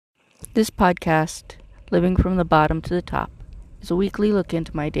This podcast, Living from the Bottom to the Top, is a weekly look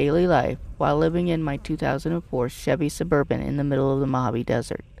into my daily life while living in my 2004 Chevy Suburban in the middle of the Mojave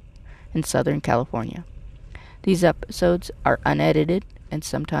Desert in Southern California. These episodes are unedited and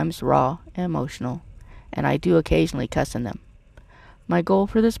sometimes raw and emotional, and I do occasionally cuss in them. My goal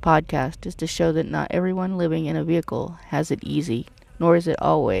for this podcast is to show that not everyone living in a vehicle has it easy, nor is it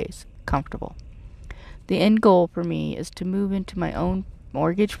always comfortable. The end goal for me is to move into my own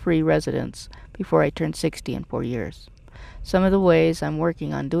mortgage-free residence before I turn 60 in 4 years. Some of the ways I'm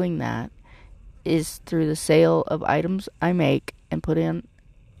working on doing that is through the sale of items I make and put in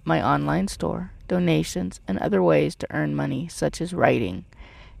my online store, donations, and other ways to earn money, such as writing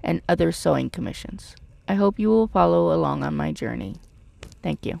and other sewing commissions. I hope you will follow along on my journey.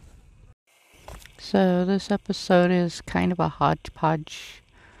 Thank you. So this episode is kind of a hodgepodge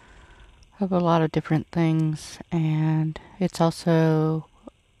of a lot of different things, and it's also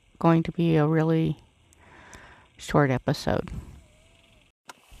going to be a really short episode.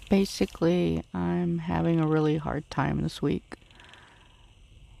 Basically, I'm having a really hard time this week.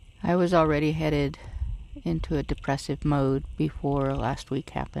 I was already headed into a depressive mode before last week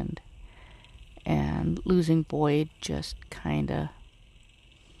happened, and losing Boyd just kinda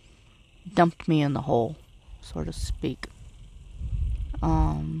dumped me in the hole, so to speak.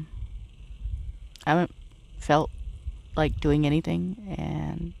 I haven't felt like doing anything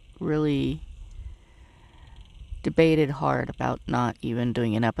and really debated hard about not even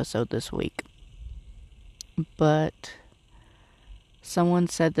doing an episode this week. But someone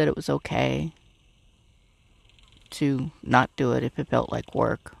said that it was okay to not do it if it felt like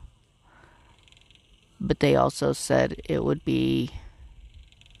work. But they also said it would be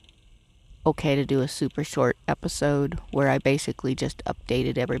okay to do a super short episode where I basically just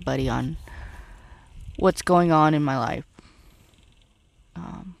updated everybody on what's going on in my life.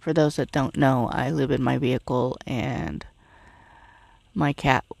 For those that don't know, I live in my vehicle and my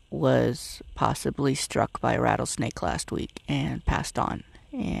cat was possibly struck by a rattlesnake last week and passed on.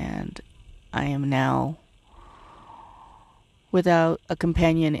 And I am now without a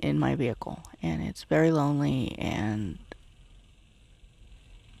companion in my vehicle, and it's very lonely, and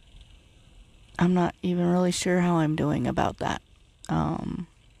I'm not even really sure how I'm doing about that.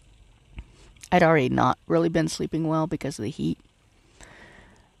 I'd already not really been sleeping well because of the heat.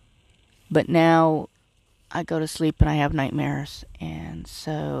 But now I go to sleep and I have nightmares. And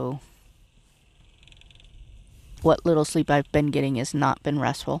so what little sleep I've been getting has not been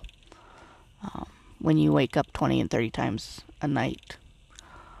restful. When you wake up 20 and 30 times a night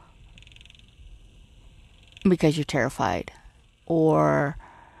because you're terrified, or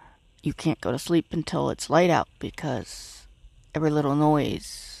you can't go to sleep until it's light out because every little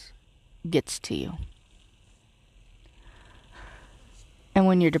noise gets to you. And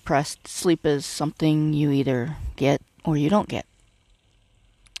when you're depressed, sleep is something you either get or you don't get.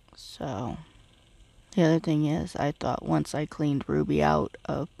 So the other thing is, I thought once I cleaned Ruby out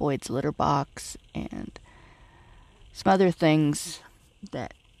of Boyd's litter box and some other things,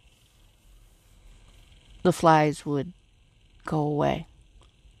 that the flies would go away.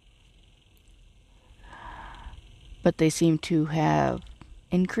 But they seem to have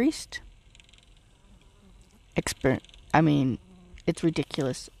increased. It's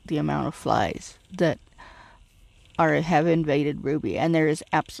ridiculous the amount of flies that have invaded Ruby, and there is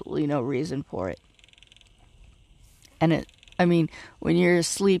absolutely no reason for it. And when you're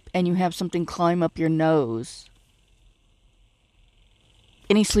asleep and you have something climb up your nose,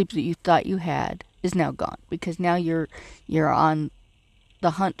 any sleep that you thought you had is now gone, because now you're on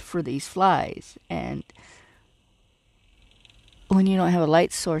the hunt for these flies, and when you don't have a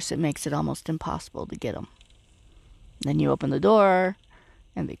light source, it makes it almost impossible to get them. Then you open the door,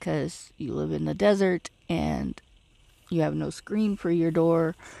 and because you live in the desert and you have no screen for your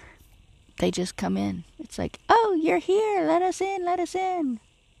door, they just come in. It's like, oh, you're here, let us in, let us in.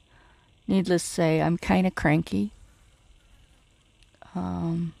 Needless to say, I'm kind of cranky.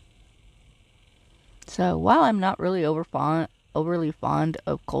 So while I'm not really overly fond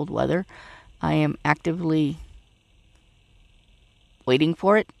of cold weather, I am actively waiting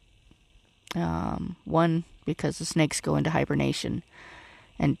for it. One, because the snakes go into hibernation,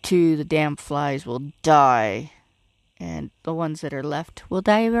 and two, the damn flies will die, and the ones that are left will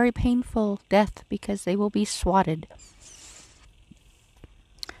die a very painful death because they will be swatted.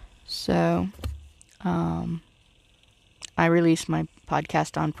 So, I release my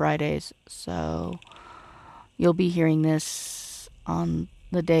podcast on Fridays, so you'll be hearing this on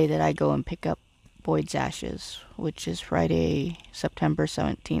the day that I go and pick up Boyd's ashes, which is Friday, September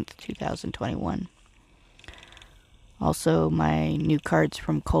 17th, 2021. Also, my new cards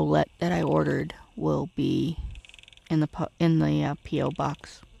from Colette that I ordered will be in the P.O.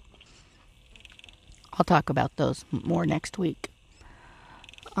 box. I'll talk about those more next week.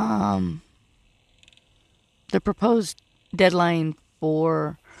 The proposed deadline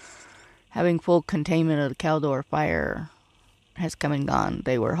for having full containment of the Caldor fire has come and gone.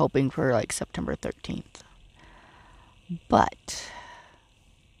 They were hoping for like September 13th. But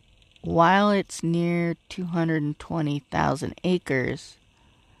while it's near 220,000 acres,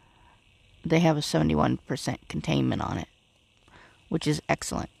 they have a 71% containment on it, which is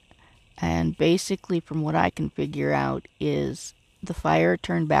excellent. And basically, from what I can figure out, is the fire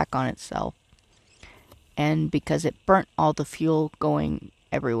turned back on itself. And because it burnt all the fuel going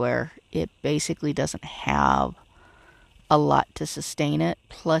everywhere, it basically doesn't have a lot to sustain it.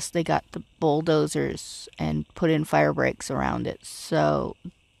 Plus, they got the bulldozers and put in fire breaks around it. So,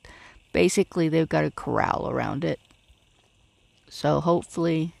 basically, they've got a corral around it. So,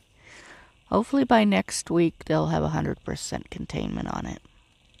 hopefully by next week, they'll have 100% containment on it.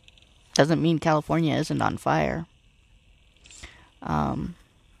 Doesn't mean California isn't on fire.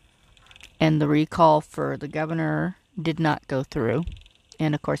 And the recall for the governor did not go through.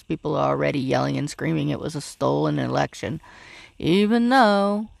 And of course, people are already yelling and screaming it was a stolen election. Even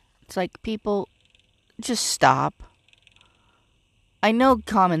though it's like, people, just stop. I know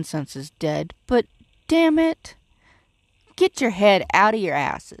common sense is dead, but damn it, get your head out of your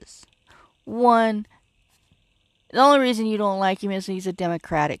asses. One, the only reason you don't like him is he's a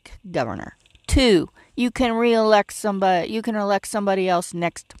Democratic governor. Two, you can elect somebody else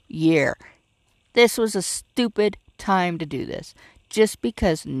next year. This was a stupid time to do this. Just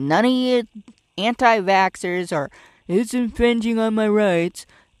because none of you anti-vaxxers are, it's infringing on my rights,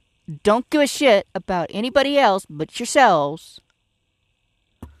 don't give a shit about anybody else but yourselves.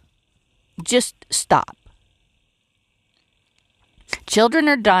 Just stop. Children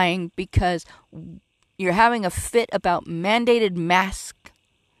are dying because you're having a fit about mandated masks,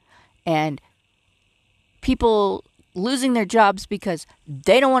 and people losing their jobs because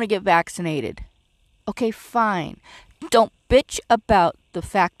they don't want to get vaccinated. Okay, fine. Don't bitch about the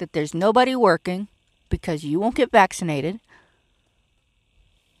fact that there's nobody working because you won't get vaccinated.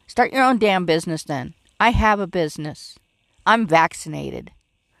 Start your own damn business then. I have a business. I'm vaccinated.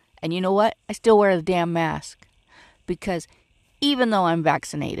 And you know what? I still wear the damn mask. Because even though I'm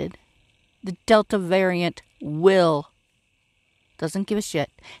vaccinated, the Delta variant doesn't give a shit.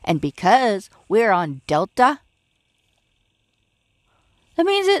 And because we're on Delta, that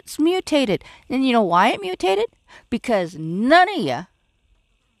means it's mutated. And you know why it mutated? Because none of you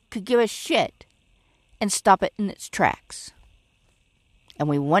could give a shit and stop it in its tracks. And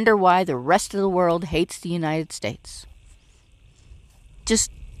we wonder why the rest of the world hates the United States.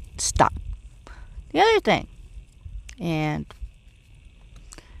 Just stop. The other thing, and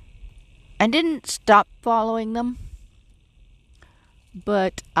I didn't stop following them,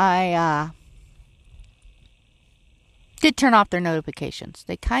 but I did turn off their notifications.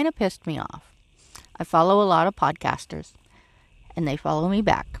 They kind of pissed me off. I follow a lot of podcasters, and they follow me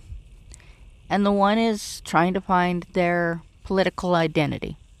back. And the one is trying to find their political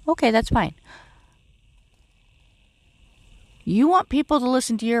identity. Okay, that's fine. You want people to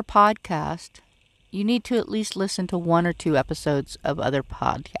listen to your podcast, you need to at least listen to 1 or 2 episodes of other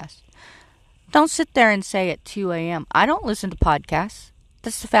podcasts. Don't sit there and say at 2 a.m., I don't listen to podcasts.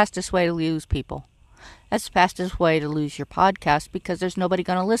 That's the fastest way to lose people. That's the fastest way to lose your podcast, because there's nobody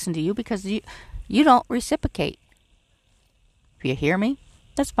going to listen to you because you don't reciprocate. If you hear me,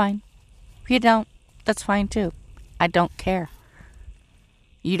 that's fine. If you don't, that's fine too. I don't care.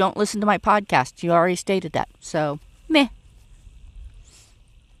 You don't listen to my podcast. You already stated that. So, meh.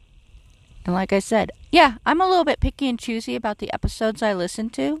 And like I said, yeah, I'm a little bit picky and choosy about the episodes I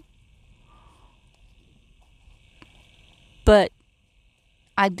listen to. But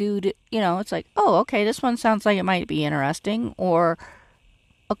I do, it's like, oh, okay, this one sounds like it might be interesting. Or,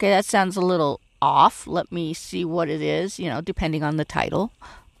 okay, that sounds a little off. Let me see what it is, depending on the title.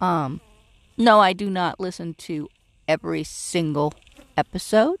 No, I do not listen to every single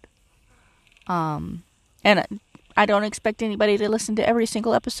episode. And I don't expect anybody to listen to every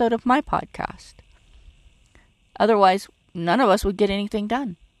single episode of my podcast. Otherwise, none of us would get anything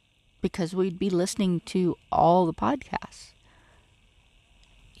done, because we'd be listening to all the podcasts.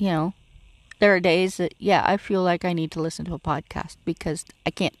 There are days that, I feel like I need to listen to a podcast because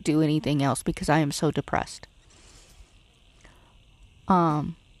I can't do anything else because I am so depressed.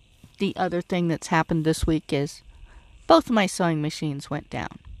 The other thing that's happened this week is both of my sewing machines went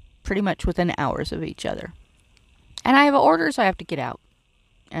down pretty much within hours of each other. And I have orders I have to get out.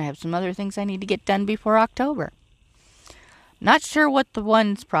 And I have some other things I need to get done before October. Not sure what the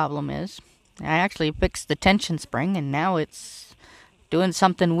one's problem is. I actually fixed the tension spring, and now it's doing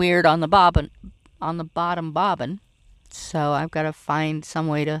something weird on the bottom bobbin. So I've got to find some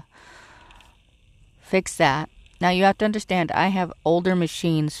way to fix that. Now you have to understand, I have older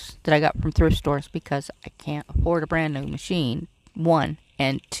machines that I got from thrift stores because I can't afford a brand new machine, one.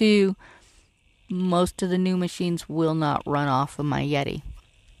 And two, most of the new machines will not run off of my Yeti.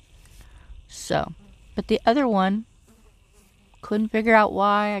 So, but the other one, couldn't figure out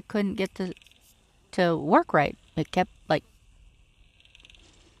why I couldn't get to work right. It kept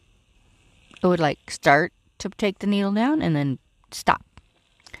it would start to take the needle down and then stop.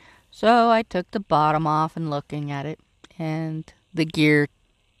 So I took the bottom off and looking at it, and the gear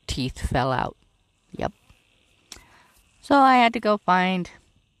teeth fell out. Yep. So I had to go find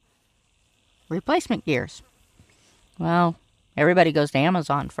replacement gears. Well, everybody goes to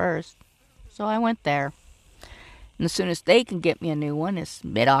Amazon first. So I went there. And as soon as they can get me a new one, it's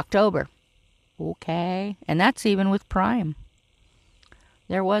mid-October. Okay. And that's even with Prime.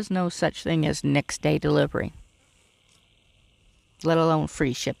 There was no such thing as next day delivery, let alone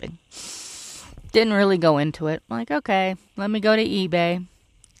free shipping. Didn't really go into it. Okay, let me go to eBay.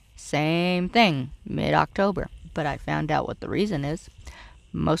 Same thing, mid-October. But I found out what the reason is.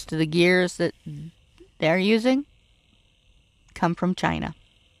 Most of the gears that they're using come from China.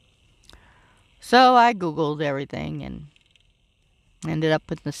 So I Googled everything and ended up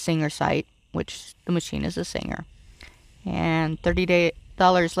with the Singer site, which the machine is a Singer. And $30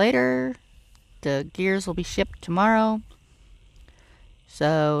 later, the gears will be shipped tomorrow.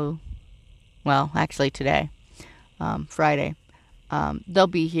 So, well, actually today, Friday. They'll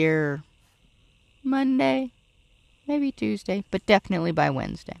be here Monday, maybe Tuesday, but definitely by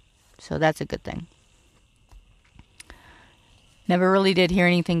Wednesday. So that's a good thing. Never really did hear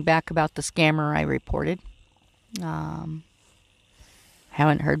anything back about the scammer I reported. Haven't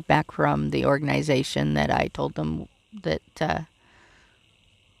heard back from the organization that I told them that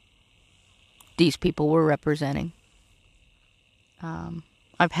these people were representing.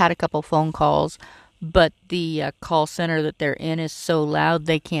 I've had a couple phone calls, but the call center that they're in is so loud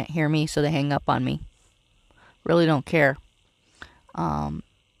they can't hear me, so they hang up on me. Really don't care. I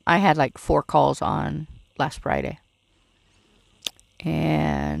had 4 calls on last Friday.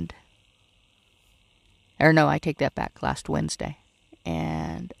 I take that back, last Wednesday.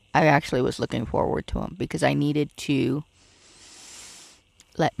 And I actually was looking forward to them because I needed to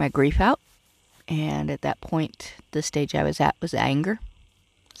let my grief out. And at that point, the stage I was at was anger.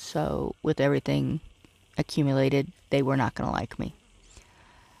 So with everything accumulated, they were not going to like me.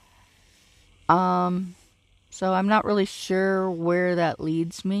 So I'm not really sure where that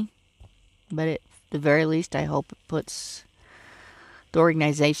leads me. But at the very least, I hope it puts the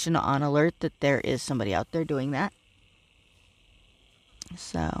organization on alert that there is somebody out there doing that.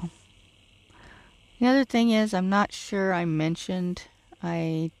 So the other thing is, I'm not sure I mentioned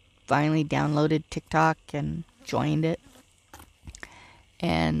I finally downloaded TikTok and joined it.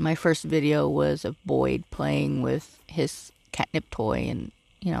 And my first video was of Boyd playing with his catnip toy and,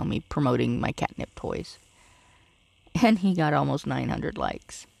 me promoting my catnip toys. And he got almost 900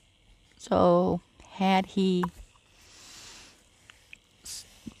 likes. So had he,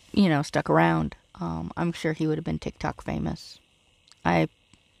 stuck around, I'm sure he would have been TikTok famous. I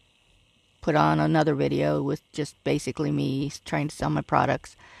put on another video with just basically me trying to sell my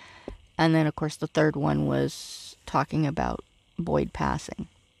products. And then, of course, the third one was talking about Boyd passing.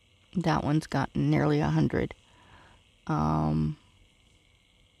 That one's gotten nearly 100.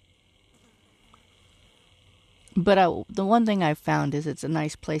 But the one thing I've found is it's a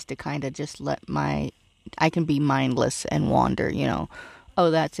nice place to kind of just I can be mindless and wander, Oh,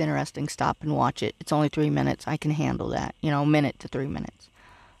 that's interesting. Stop and watch it. It's only 3 minutes. I can handle that, minute to 3 minutes.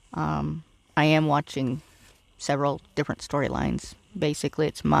 I am watching several different storylines. Basically,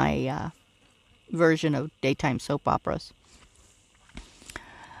 it's my version of daytime soap operas.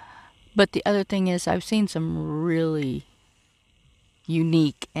 But the other thing is, I've seen some really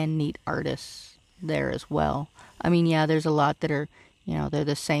unique and neat artists there as well. I mean, yeah, there's a lot that are, they're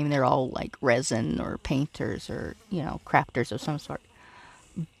the same. They're all like resin or painters or, crafters of some sort.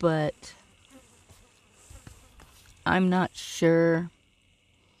 But I'm not sure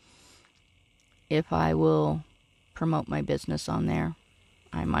if I will promote my business on there.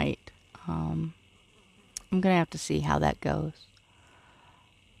 I might. I'm going to have to see how that goes.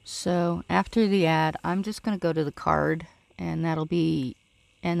 So after the ad, I'm just going to go to the card, and that'll be,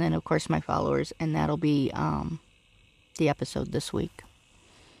 and then of course my followers, and that'll be the episode this week.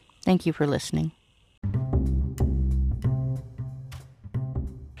 Thank you for listening.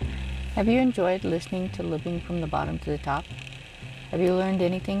 Have you enjoyed listening to Living from the Bottom to the Top? Have you learned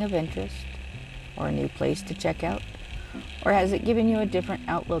anything of interest, or a new place to check out? Or has it given you a different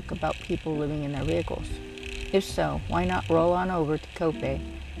outlook about people living in their vehicles? If so, why not roll on over to Copay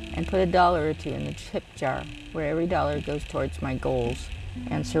and put $1 or $2 in the tip jar, where every dollar goes towards my goals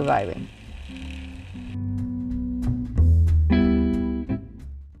and surviving.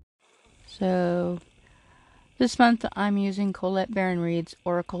 So, this month I'm using Colette Baron-Reid's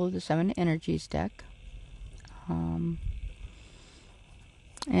Oracle of the Seven Energies deck.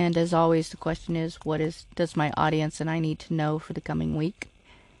 And as always, the question is, does my audience and I need to know for the coming week?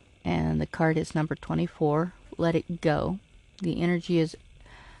 And the card is number 24, Let It Go. The energy is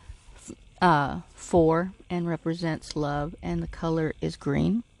 4 and represents love, and the color is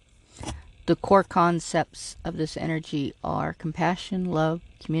green. The core concepts of this energy are compassion, love,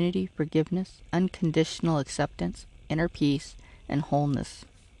 community, forgiveness, unconditional acceptance, inner peace, and wholeness.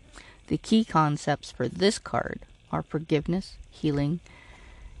 The key concepts for this card are forgiveness, healing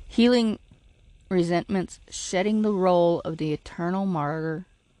resentments, shedding the role of the eternal martyr,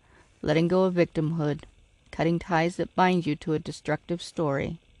 letting go of victimhood, cutting ties that bind you to a destructive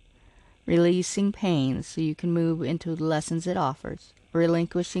story, releasing pain so you can move into the lessons it offers,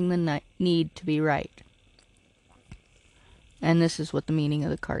 relinquishing the need to be right. And this is what the meaning of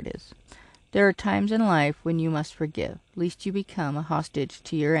the card is. There are times in life when you must forgive, lest you become a hostage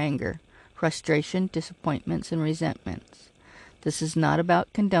to your anger, frustration, disappointments, and resentments. This is not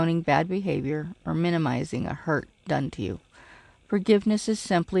about condoning bad behavior or minimizing a hurt done to you. Forgiveness is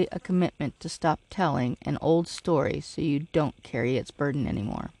simply a commitment to stop telling an old story so you don't carry its burden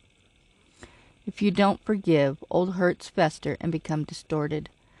anymore. If you don't forgive, old hurts fester and become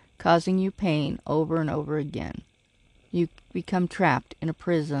distorted, causing you pain over and over again. You become trapped in a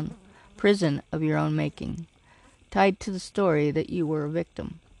prison of your own making, tied to the story that you were a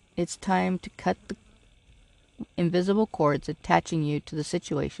victim. It's time to cut the invisible cords attaching you to the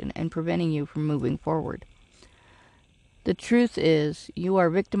situation and preventing you from moving forward. The truth is, you are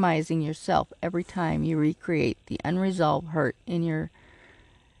victimizing yourself every time you recreate the unresolved hurt in your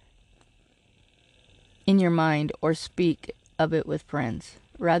mind or speak of it with friends.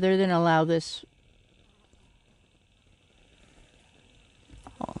 Rather than allow this...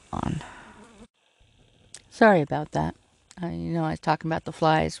 Hold on. Sorry about that. I was talking about the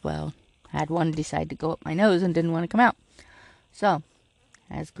flies. Well, I had one decide to go up my nose and didn't want to come out. So,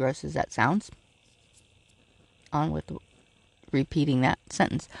 as gross as that sounds, on with repeating that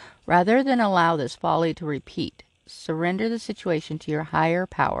sentence. Rather than allow this folly to repeat, surrender the situation to your higher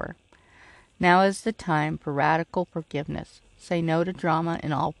power. Now is the time for radical forgiveness. Say no to drama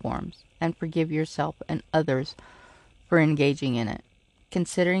in all forms, and forgive yourself and others for engaging in it.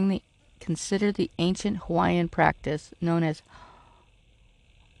 Consider the ancient Hawaiian practice known as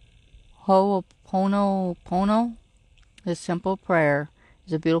Ho'oponopono. This simple prayer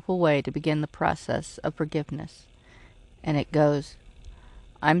is a beautiful way to begin the process of forgiveness. And it goes,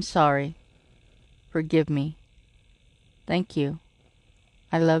 I'm sorry. Forgive me. Thank you.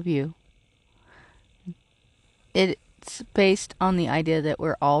 I love you. It's based on the idea that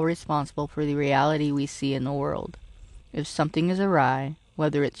we're all responsible for the reality we see in the world. If something is awry,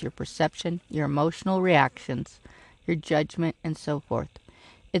 whether it's your perception, your emotional reactions, your judgment, and so forth,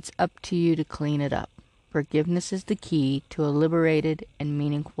 it's up to you to clean it up. Forgiveness is the key to a liberated and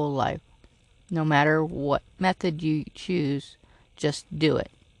meaningful life. No matter what method you choose, just do it.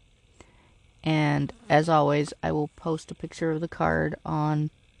 And as always, I will post a picture of the card on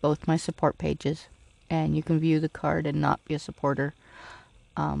both my support pages, and you can view the card and not be a supporter.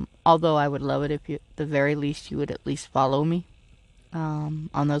 Although I would love it if you, at the very least, you would at least follow me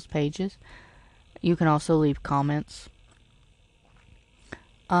on those pages. You can also leave comments.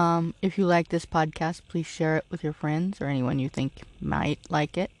 If you like this podcast, please share it with your friends or anyone you think might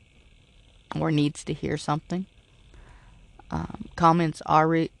like it or needs to hear something. Comments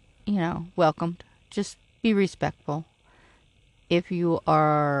are, welcomed. Just be respectful. If you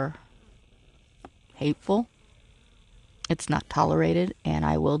are hateful, it's not tolerated, and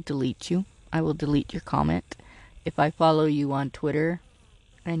I will delete you. I will delete your comment. If I follow you on Twitter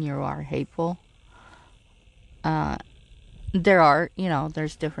and you are hateful,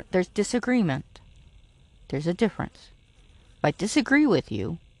 there's disagreement. There's a difference. If I disagree with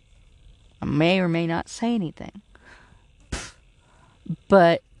you, I may or may not say anything.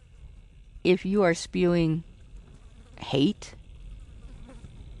 But if you are spewing hate,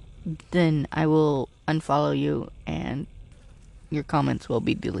 then I will unfollow you and your comments will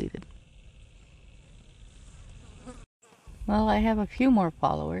be deleted. Well, I have a few more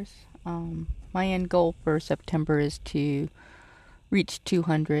followers. My end goal for September is to reach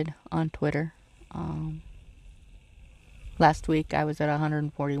 200 on Twitter. Last week I was at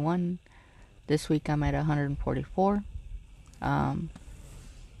 141. This week I'm at 144. I'm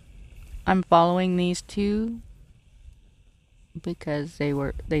following these two because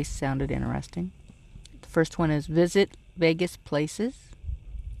they sounded interesting. The first one is Visit Vegas Places.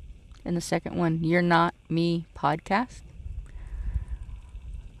 And the second one, You're Not Me Podcast.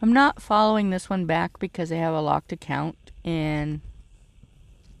 I'm not following this one back because they have a locked account, and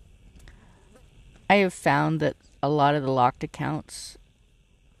I have found that a lot of the locked accounts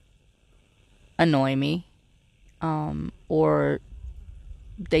annoy me, or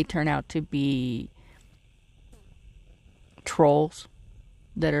they turn out to be trolls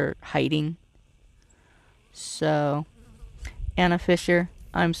that are hiding. So, Anna Fisher,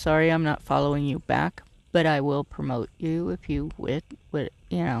 I'm sorry I'm not following you back, but I will promote you if you would,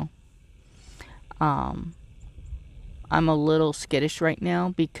 I'm a little skittish right now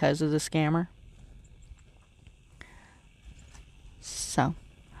because of the scammer. So,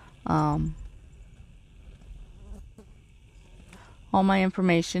 all my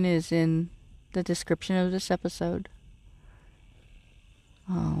information is in the description of this episode.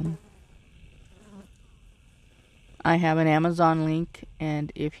 I have an Amazon link,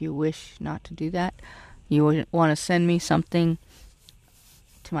 and if you wish not to do that, you want to send me something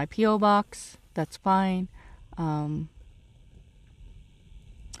to my P.O. box, that's fine.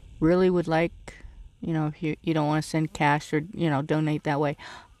 Really would like, if you don't want to send cash or, donate that way,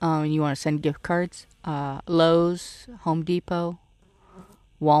 you want to send gift cards, Lowe's, Home Depot,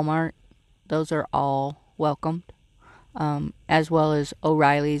 Walmart, those are all welcomed, as well as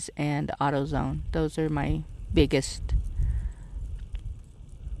O'Reilly's and AutoZone. Those are my biggest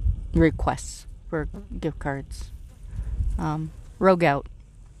requests for gift cards. Rogue out.